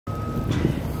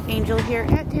Angel here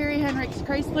at Terry Henricks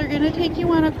Chrysler. Going to take you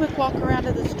on a quick walk around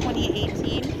of this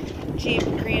 2018 Jeep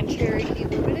Grand Cherokee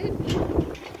Limited.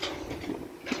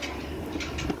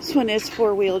 This one is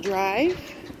four-wheel drive.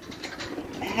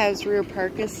 It has rear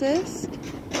park assist,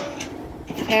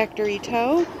 factory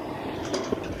tow, power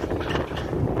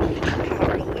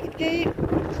liftgate.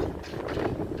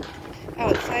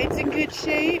 Outside's in good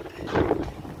shape.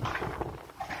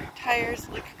 Tires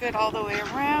look good all the way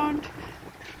around.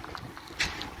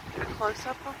 A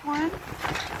close-up of one.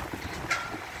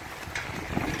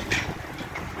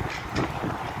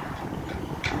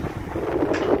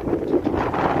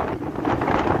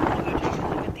 We'll go take a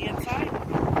look at the inside.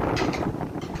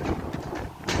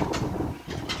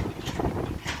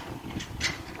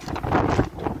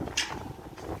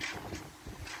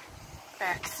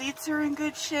 Back seats are in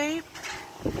good shape.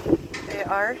 They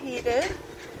are heated.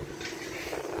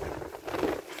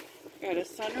 Got a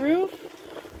sunroof.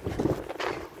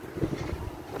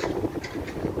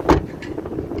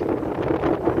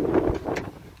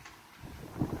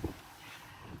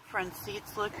 Front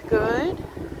seats look good.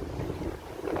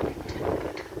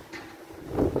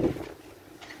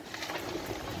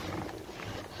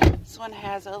 This one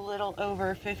has a little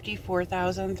over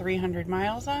 54,300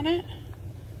 miles on it.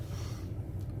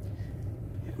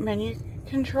 Menu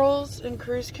controls and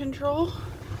cruise control.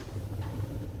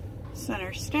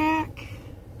 Center stack.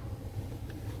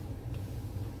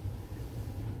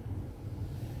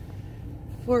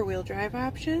 Four-wheel drive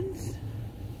options.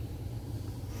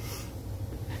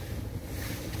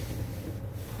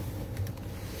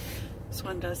 This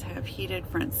one does have heated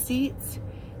front seats,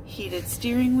 heated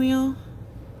steering wheel,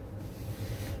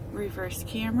 reverse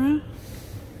camera.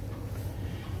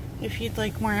 If you'd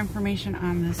like more information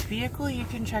on this vehicle, you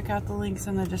can check out the links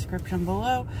in the description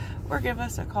below or give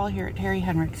us a call here at Terry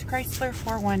Henricks Chrysler,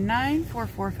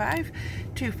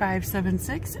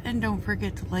 419-445-2576. And don't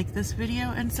forget to like this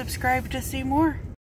video and subscribe to see more.